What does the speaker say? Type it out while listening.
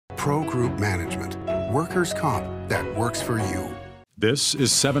Pro Group Management. Workers' comp that works for you. This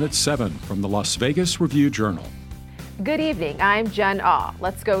is 7 at 7 from the Las Vegas Review-Journal. Good evening, I'm Jen Ah.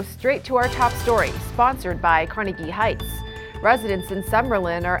 Let's go straight to our top story, sponsored by Carnegie Heights. Residents in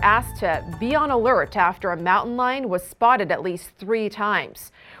Summerlin are asked to be on alert after a mountain lion was spotted at least 3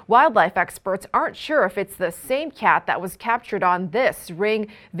 times. Wildlife experts aren't sure if it's the same cat that was captured on this Ring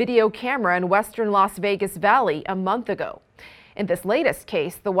video camera in western Las Vegas Valley a month ago. In this latest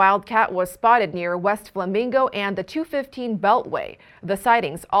case, the wildcat was spotted near West Flamingo and the 215 Beltway. The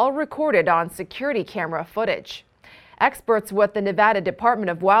sightings all recorded on security camera footage. Experts with the Nevada Department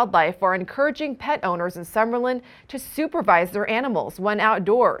of Wildlife are encouraging pet owners in Summerlin to supervise their animals when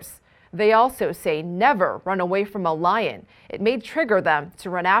outdoors. They also say never run away from a lion. It may trigger them to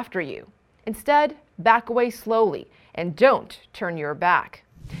run after you. Instead, back away slowly and don't turn your back.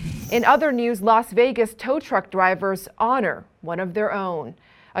 In other news, Las Vegas tow truck drivers honor one of their own.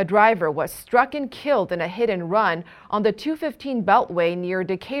 A driver was struck and killed in a hit and run on the 215 Beltway near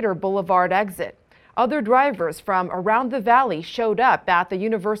Decatur Boulevard exit. Other drivers from around the valley showed up at the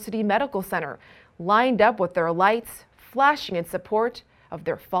University Medical Center, lined up with their lights, flashing in support of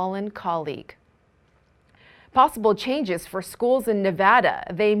their fallen colleague. Possible changes for schools in Nevada.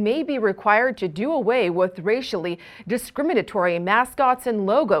 They may be required to do away with racially discriminatory mascots and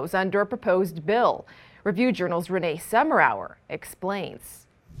logos under a proposed bill. Review-Journal's Renee Summerhour explains.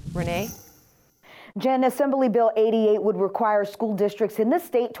 Renee? Jen, Assembly Bill 88 would require school districts in the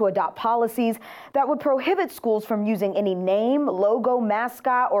state to adopt policies that would prohibit schools from using any name, logo,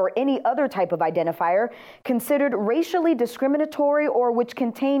 mascot, or any other type of identifier considered racially discriminatory or which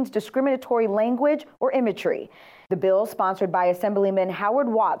contains discriminatory language or imagery. The bill, sponsored by Assemblyman Howard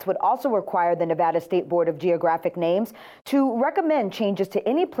Watts, would also require the Nevada State Board of Geographic Names to recommend changes to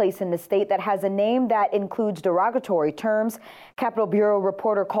any place in the state that has a name that includes derogatory terms. Capitol Bureau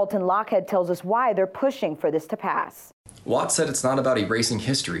reporter Colton Lockhead tells us why they're pushing for this to pass. Watts said it's not about erasing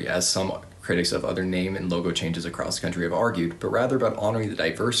history, as some critics of other name and logo changes across the country have argued, but rather about honoring the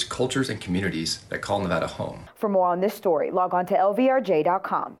diverse cultures and communities that call Nevada home. For more on this story, log on to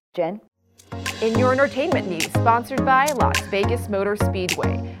lvrj.com. Jen? In your entertainment news, sponsored by Las Vegas Motor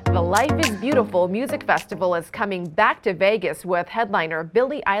Speedway, the Life is Beautiful Music Festival is coming back to Vegas with headliner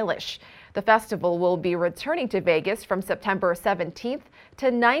Billie Eilish. The festival will be returning to Vegas from September 17th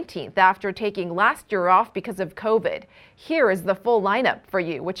to 19th after taking last year off because of COVID. Here is the full lineup for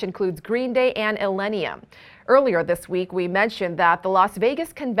you, which includes Green Day and Illenium. Earlier this week, we mentioned that the Las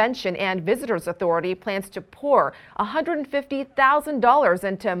Vegas Convention and Visitors Authority plans to pour $150,000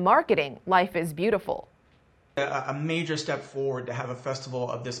 into marketing Life is Beautiful. A major step forward to have a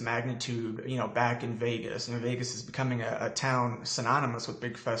festival of this magnitude, back in Vegas. Vegas is becoming a town synonymous with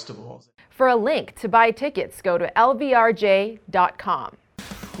big festivals. For a link to buy tickets, go to lvrj.com.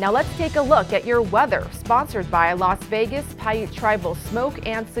 Now let's take a look at your weather, sponsored by Las Vegas Paiute Tribal Smoke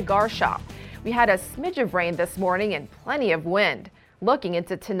and Cigar Shop. We had a smidge of rain this morning and plenty of wind. Looking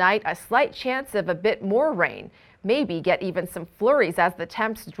into tonight, a slight chance of a bit more rain. Maybe get even some flurries as the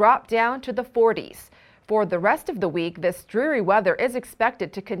temps drop down to the 40s. For the rest of the week, this dreary weather is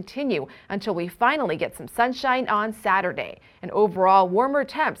expected to continue until we finally get some sunshine on Saturday, and overall warmer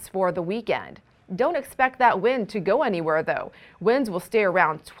temps for the weekend. Don't expect that wind to go anywhere though. Winds will stay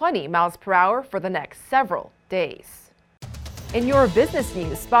around 20 miles per hour for the next several days. In your business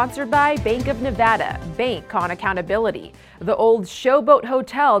news, sponsored by Bank of Nevada, Bank on Accountability. The old Showboat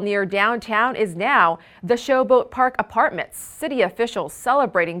Hotel near downtown is now the Showboat Park Apartments. City officials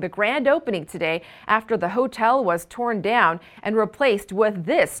celebrating the grand opening today after the hotel was torn down and replaced with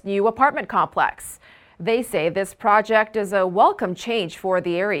this new apartment complex. They say this project is a welcome change for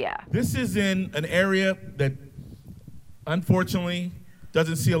the area. This is in an area that unfortunately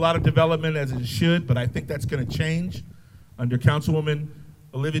doesn't see a lot of development as it should, but I think that's going to change under Councilwoman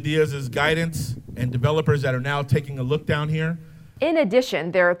Olivia Diaz's guidance and developers that are now taking a look down here. In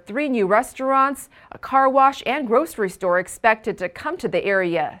addition, there are 3 new restaurants, a car wash, and grocery store expected to come to the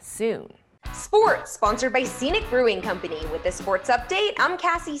area soon. Sports, sponsored by Scenic Brewing Company. With the sports update, I'm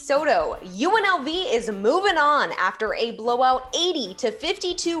Cassie Soto. UNLV is moving on after a blowout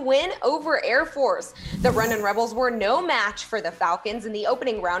 80-52 win over Air Force. The Runnin' Rebels were no match for the Falcons in the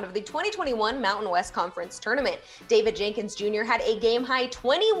opening round of the 2021 Mountain West Conference Tournament. David Jenkins Jr. had a game-high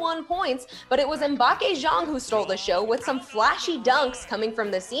 21 points, but it was Mbake Zhang who stole the show with some flashy dunks coming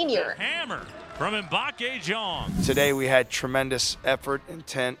from the senior. Hammer from Mbake Zhang. Today we had tremendous effort,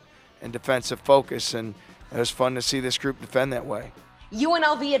 intent, and defensive focus, and it was fun to see this group defend that way.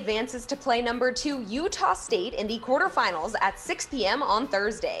 UNLV advances to play number 2 Utah State in the quarterfinals at 6 p.m. on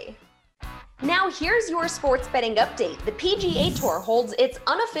Thursday. Now here's your sports betting update. The PGA Tour holds its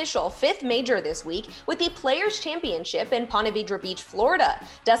unofficial 5th major this week with the Players' Championship in Ponte Vedra Beach, Florida.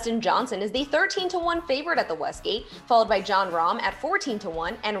 Dustin Johnson is the 13-1 favorite at the Westgate, followed by Jon Rahm at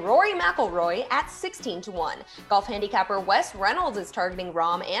 14-1 and Rory McIlroy at 16-1. Golf handicapper Wes Reynolds is targeting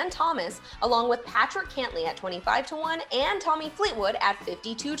Rahm and Thomas, along with Patrick Cantlay at 25-1 and Tommy Fleetwood at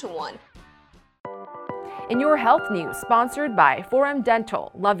 52-1. In your health news, sponsored by Forum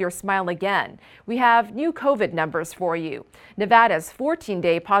Dental, love your smile again. We have new COVID numbers for you. Nevada's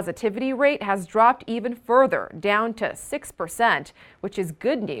 14-day positivity rate has dropped even further, down to 6%, which is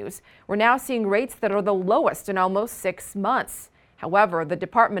good news. We're now seeing rates that are the lowest in almost 6 months. However, the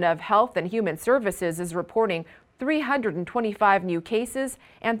Department of Health and Human Services is reporting 325 new cases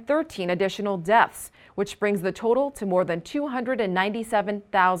and 13 additional deaths, which brings the total to more than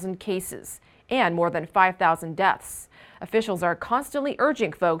 297,000 cases and more than 5,000 deaths. Officials are constantly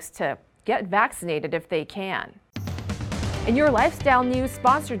urging folks to get vaccinated if they can. In your lifestyle news,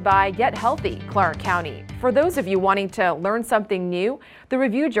 sponsored by Get Healthy, Clark County. For those of you wanting to learn something new, the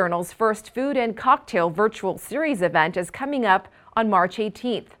Review Journal's first food and cocktail virtual series event is coming up on March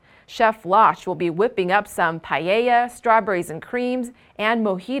 18th. Chef Losh will be whipping up some paella, strawberries and creams, and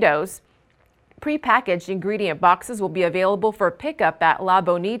mojitos. Pre-packaged ingredient boxes will be available for pickup at La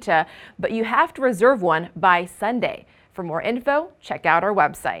Bonita, but you have to reserve one by Sunday. For more info, check out our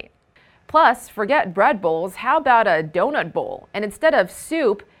website. Plus, forget bread bowls, how about a donut bowl? And instead of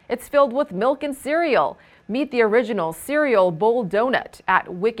soup, it's filled with milk and cereal. Meet the original cereal bowl donut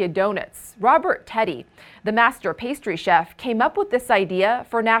at Wicked Donuts. Robert Teddy, the master pastry chef, came up with this idea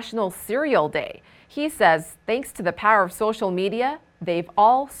for National Cereal Day. He says, thanks to the power of social media, they've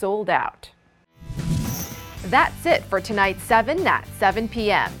all sold out. That's it for tonight's 7 at 7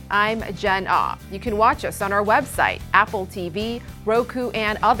 p.m. I'm Jen Ah. You can watch us on our website, Apple TV, Roku,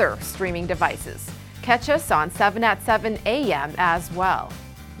 and other streaming devices. Catch us on 7 at 7 a.m. as well.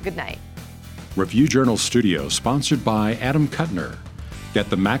 Good night. Review Journal Studio, sponsored by Adam Kuttner.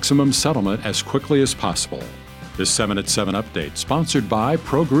 Get the maximum settlement as quickly as possible. This 7 at 7 update, sponsored by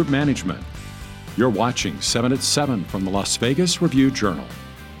Pro Group Management. You're watching 7 at 7 from the Las Vegas Review Journal.